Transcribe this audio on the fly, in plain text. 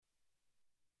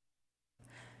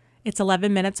It's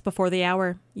 11 minutes before the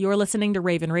hour. You're listening to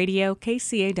Raven Radio,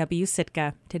 KCAW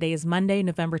Sitka. Today is Monday,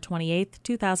 November 28th,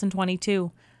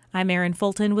 2022. I'm Erin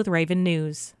Fulton with Raven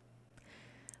News.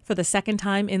 For the second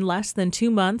time in less than 2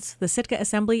 months, the Sitka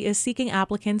Assembly is seeking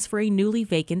applicants for a newly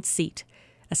vacant seat.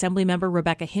 Assemblymember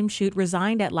Rebecca Himschoot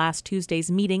resigned at last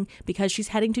Tuesday's meeting because she's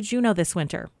heading to Juneau this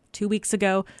winter. 2 weeks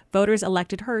ago, voters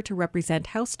elected her to represent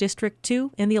House District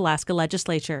 2 in the Alaska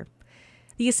Legislature.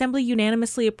 The Assembly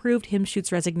unanimously approved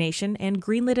Himschoot's resignation and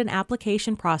greenlit an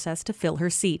application process to fill her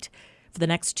seat. For the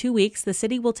next 2 weeks, the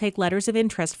city will take letters of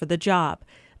interest for the job.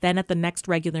 Then at the next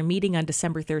regular meeting on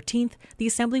December 13th, the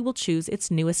Assembly will choose its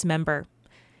newest member.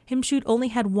 Himschoot only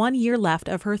had 1 year left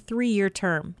of her 3-year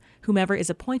term. Whomever is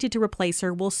appointed to replace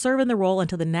her will serve in the role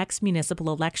until the next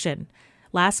municipal election.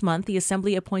 Last month, the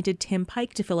Assembly appointed Tim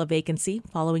Pike to fill a vacancy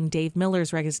following Dave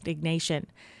Miller's resignation.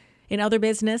 In other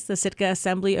business, the Sitka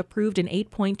Assembly approved an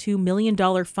 $8.2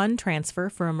 million fund transfer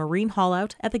for a marine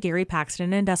haulout at the Gary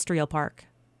Paxton Industrial Park.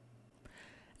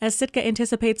 As Sitka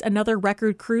anticipates another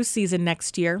record cruise season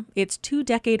next year, its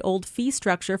 2-decade-old fee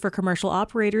structure for commercial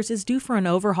operators is due for an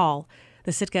overhaul.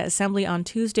 The Sitka Assembly on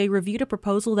Tuesday reviewed a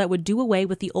proposal that would do away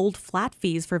with the old flat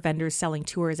fees for vendors selling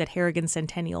tours at Harrigan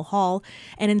Centennial Hall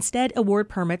and instead award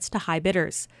permits to high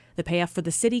bidders. The payoff for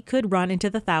the city could run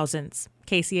into the thousands.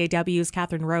 KCAW's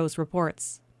Catherine Rose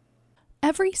reports.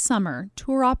 Every summer,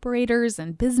 tour operators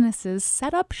and businesses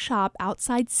set up shop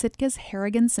outside Sitka's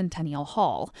Harrigan Centennial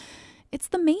Hall. It's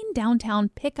the main downtown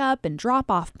pickup and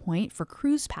drop-off point for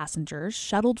cruise passengers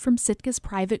shuttled from Sitka's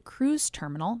private cruise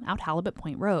terminal out Halibut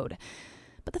Point Road.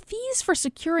 But the fees for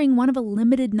securing one of a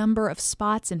limited number of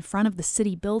spots in front of the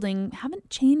city building haven't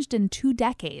changed in 2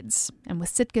 decades. And with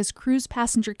Sitka's cruise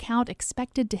passenger count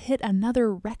expected to hit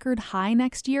another record high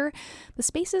next year, the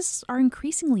spaces are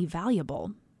increasingly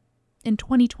valuable. In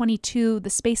 2022, the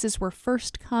spaces were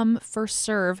first come, first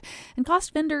serve, and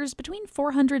cost vendors between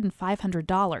 $400 and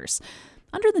 $500.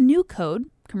 Under the new code,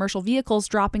 commercial vehicles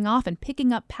dropping off and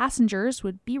picking up passengers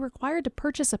would be required to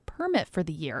purchase a permit for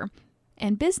the year,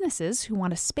 and businesses who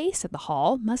want a space at the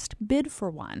hall must bid for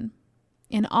one.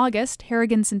 In August,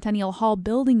 Harrigan Centennial Hall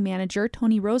building manager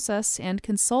Tony Rosas and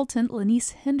consultant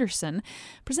Lanice Henderson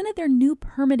presented their new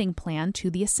permitting plan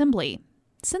to the Assembly.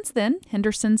 Since then,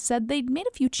 Henderson said they'd made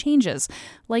a few changes,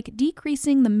 like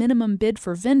decreasing the minimum bid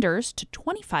for vendors to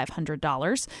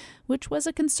 $2,500, which was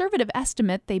a conservative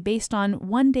estimate they based on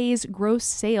 1 day's gross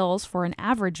sales for an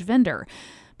average vendor.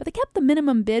 But they kept the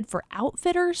minimum bid for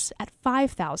outfitters at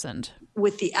 $5,000.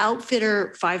 With the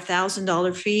outfitter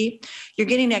 $5,000 fee, you're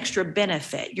getting extra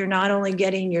benefit. You're not only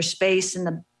getting your space in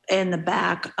the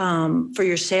back for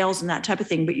your sales and that type of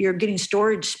thing, but you're getting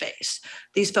storage space.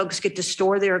 These folks get to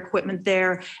store their equipment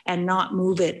there and not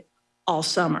move it all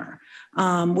summer,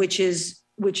 which is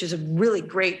a really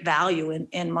great value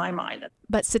in my mind.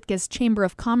 But Sitka's Chamber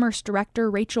of Commerce Director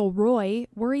Rachel Roy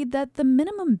worried that the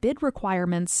minimum bid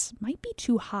requirements might be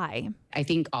too high. I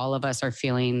think all of us are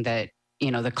feeling that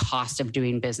the cost of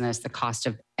doing business, the cost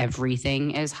of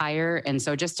everything is higher. And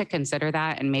so just to consider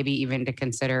that, and maybe even to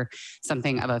consider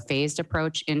something of a phased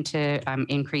approach into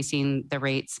increasing the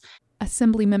rates.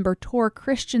 Assemblymember Tor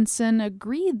Christensen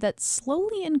agreed that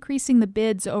slowly increasing the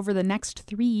bids over the next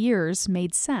 3 years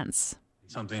made sense.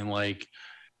 Something like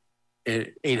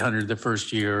 $800 the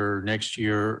first year, next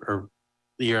year, or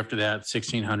the year after that,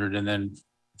 $1,600, and then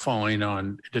following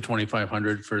on to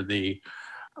 $2,500 for the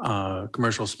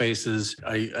commercial spaces.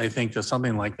 I think that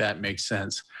something like that makes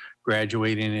sense.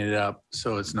 Graduating it up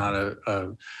so it's not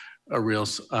a real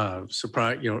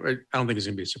surprise. I don't think it's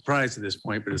going to be a surprise at this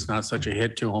point, but it's not such a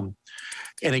hit to them.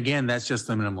 And again, that's just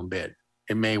the minimum bid.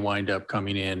 It may wind up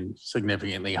coming in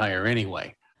significantly higher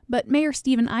anyway. But Mayor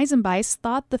Stephen Eisenbeis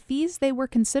thought the fees they were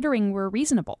considering were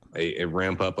reasonable. A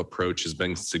ramp-up approach has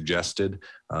been suggested.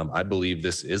 I believe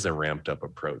this is a ramped-up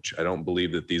approach. I don't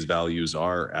believe that these values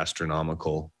are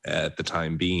astronomical at the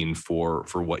time being for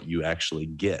what you actually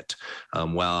get.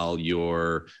 While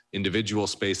your individual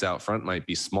space out front might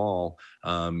be small,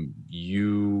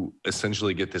 you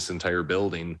essentially get this entire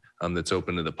building that's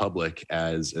open to the public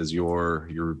as your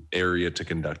area to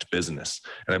conduct business.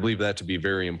 And I believe that to be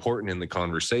very important in the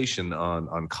conversation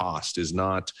on cost.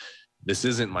 This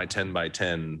isn't my 10 by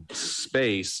 10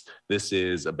 space. This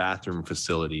is a bathroom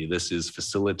facility. This is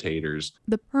facilitators.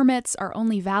 The permits are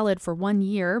only valid for 1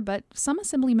 year, but some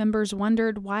Assembly members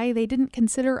wondered why they didn't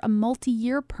consider a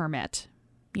multi-year permit.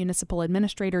 Municipal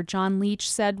Administrator John Leach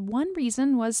said one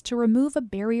reason was to remove a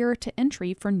barrier to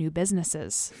entry for new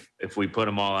businesses. If we put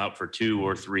them all out for 2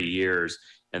 or 3 years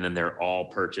and then they're all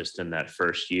purchased in that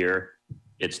first year,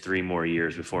 it's 3 more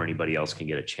years before anybody else can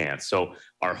get a chance. So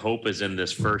our hope is in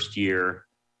this first year,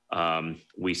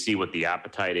 we see what the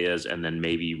appetite is, and then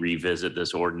maybe revisit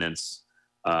this ordinance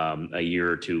a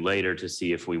year or two later to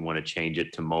see if we want to change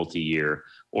it to multi-year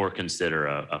or consider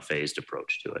a phased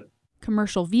approach to it.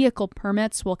 Commercial vehicle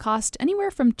permits will cost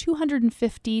anywhere from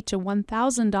 $250 to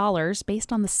 $1,000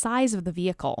 based on the size of the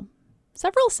vehicle.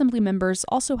 Several Assembly members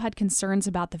also had concerns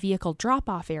about the vehicle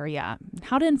drop-off area,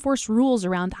 how to enforce rules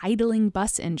around idling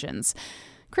bus engines.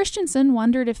 Christensen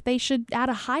wondered if they should add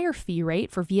a higher fee rate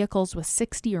for vehicles with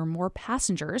 60 or more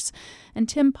passengers, and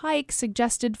Tim Pike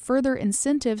suggested further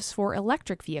incentives for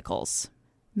electric vehicles.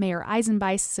 Mayor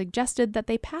Eisenbeis suggested that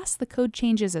they pass the code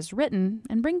changes as written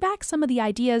and bring back some of the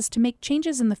ideas to make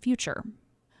changes in the future.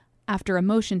 After a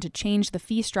motion to change the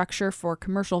fee structure for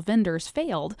commercial vendors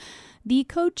failed, the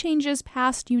code changes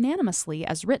passed unanimously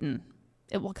as written.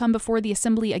 It will come before the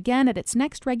Assembly again at its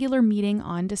next regular meeting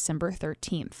on December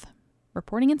 13th.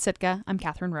 Reporting in Sitka, I'm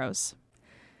Catherine Rose.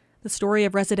 The story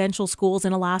of residential schools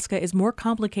in Alaska is more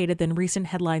complicated than recent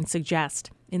headlines suggest.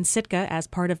 In Sitka, as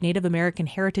part of Native American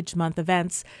Heritage Month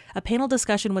events, a panel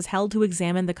discussion was held to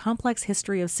examine the complex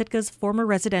history of Sitka's former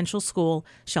residential school,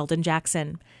 Sheldon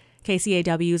Jackson.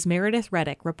 KCAW's Meredith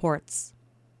Reddick reports.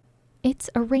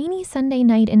 It's a rainy Sunday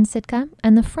night in Sitka,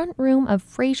 and the front room of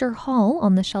Fraser Hall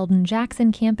on the Sheldon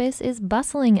Jackson campus is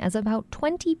bustling as about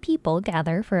 20 people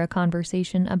gather for a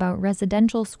conversation about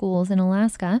residential schools in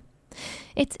Alaska.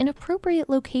 It's an appropriate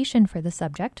location for the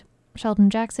subject. Sheldon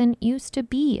Jackson used to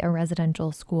be a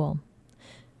residential school.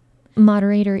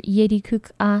 Moderator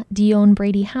Yedikuk A. Dion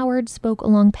Brady Howard spoke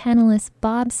along panelists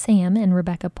Bob Sam and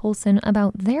Rebecca Polson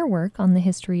about their work on the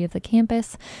history of the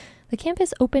campus. The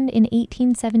campus opened in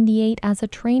 1878 as a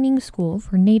training school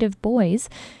for Native boys.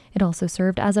 It also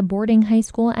served as a boarding high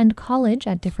school and college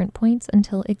at different points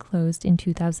until it closed in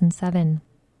 2007.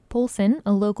 Polson,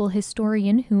 a local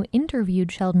historian who interviewed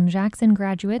Sheldon Jackson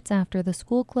graduates after the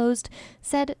school closed,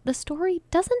 said the story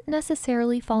doesn't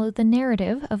necessarily follow the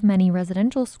narrative of many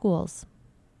residential schools.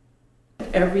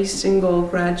 Every single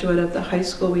graduate of the high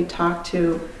school we talked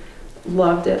to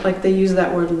loved it. Like, they use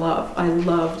that word love. I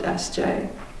loved SJ.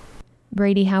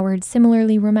 Brady Howard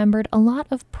similarly remembered a lot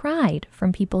of pride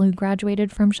from people who graduated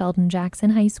from Sheldon Jackson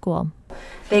High School.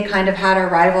 They kind of had a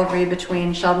rivalry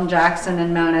between Sheldon Jackson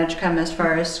and Mount Edgecombe as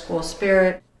far as school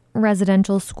spirit.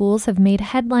 Residential schools have made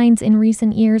headlines in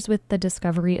recent years with the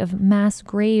discovery of mass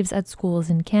graves at schools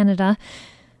in Canada.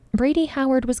 Brady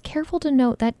Howard was careful to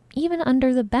note that even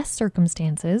under the best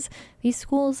circumstances, these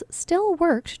schools still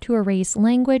worked to erase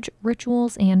language,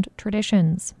 rituals, and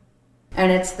traditions. And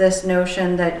it's this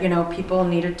notion that, people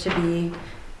needed to be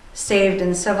saved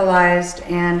and civilized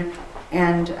and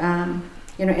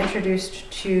introduced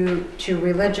to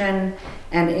religion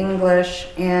and English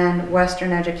and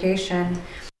Western education.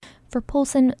 For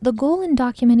Polson, the goal in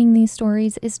documenting these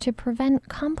stories is to prevent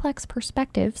complex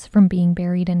perspectives from being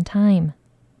buried in time.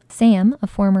 Sam, a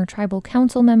former tribal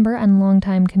council member and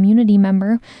longtime community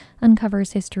member,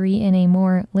 uncovers history in a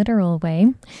more literal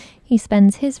way. He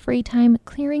spends his free time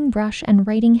clearing brush and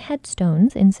writing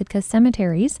headstones in Sitka's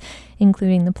cemeteries,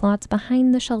 including the plots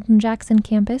behind the Sheldon Jackson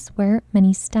campus where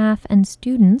many staff and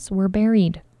students were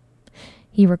buried.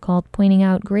 He recalled pointing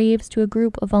out graves to a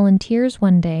group of volunteers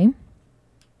one day.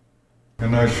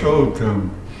 And I showed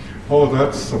them,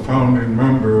 that's the founding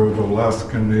member of the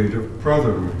Alaska Native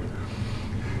Brotherhood.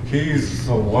 He's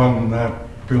the one that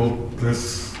built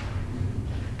this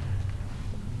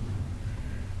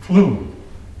flume.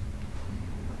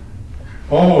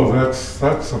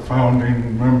 That's a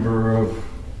founding member of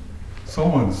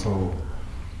so-and-so.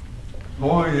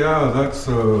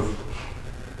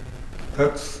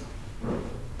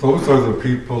 Those are the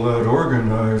people that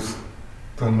organized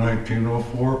the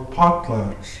 1904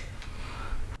 potlatch.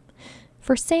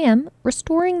 For Sam,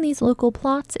 restoring these local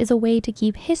plots is a way to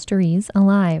keep histories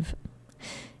alive.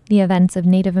 The events of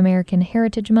Native American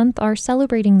Heritage Month are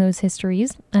celebrating those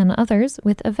histories, and others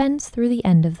with events through the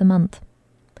end of the month.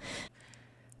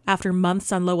 After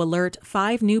months on low alert,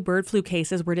 5 new bird flu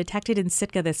cases were detected in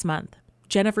Sitka this month.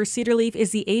 Jennifer Cedarleaf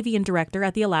is the avian director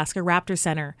at the Alaska Raptor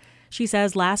Center. She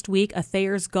says last week a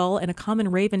Thayer's gull and a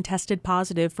common raven tested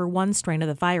positive for one strain of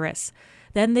the virus.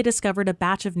 Then they discovered a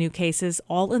batch of new cases,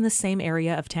 all in the same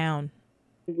area of town.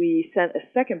 We sent a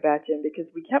second batch in because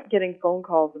we kept getting phone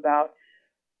calls about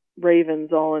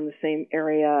ravens all in the same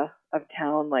area of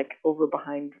town, like over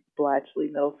behind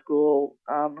Blatchley Middle School,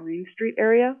 Marine Street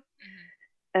area.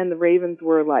 And the ravens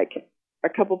were like, a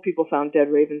couple people found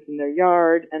dead ravens in their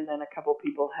yard, and then a couple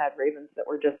people had ravens that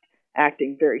were just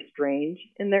acting very strange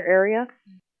in their area.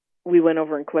 We went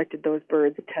over and collected those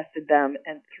birds, tested them,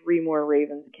 and 3 more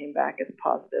ravens came back as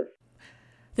positive.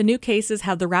 The new cases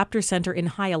have the Raptor Center in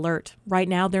high alert. Right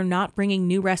now, they're not bringing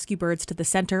new rescue birds to the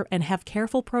center and have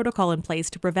careful protocol in place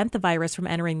to prevent the virus from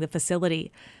entering the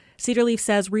facility. Cedar Leaf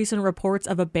says recent reports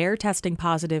of a bear testing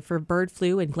positive for bird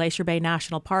flu in Glacier Bay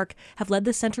National Park have led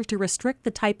the center to restrict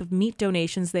the type of meat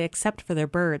donations they accept for their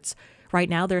birds. Right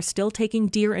now, they're still taking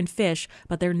deer and fish,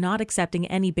 but they're not accepting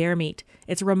any bear meat.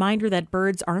 It's a reminder that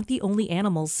birds aren't the only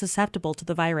animals susceptible to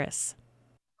the virus.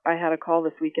 I had a call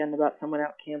this weekend about someone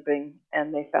out camping,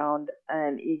 and they found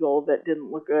an eagle that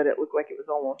didn't look good. It looked like it was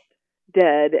almost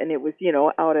dead, and it was,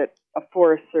 out at a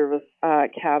Forest Service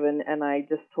cabin, and I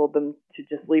just told them to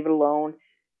just leave it alone.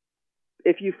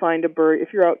 If you find a bird,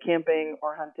 if you're out camping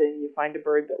or hunting, you find a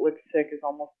bird that looks sick, is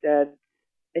almost dead,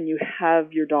 and you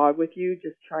have your dog with you,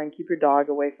 just try and keep your dog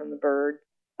away from the bird,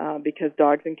 because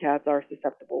dogs and cats are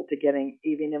susceptible to getting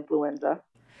avian influenza.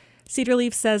 Cedar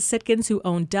Leaf says Sitkans who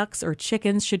own ducks or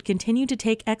chickens should continue to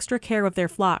take extra care of their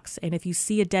flocks, and if you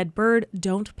see a dead bird,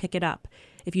 don't pick it up.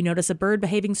 If you notice a bird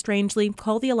behaving strangely,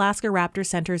 call the Alaska Raptor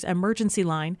Center's emergency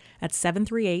line at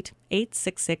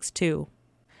 738-8662.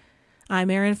 I'm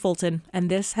Erin Fulton, and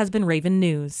this has been Raven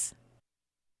News.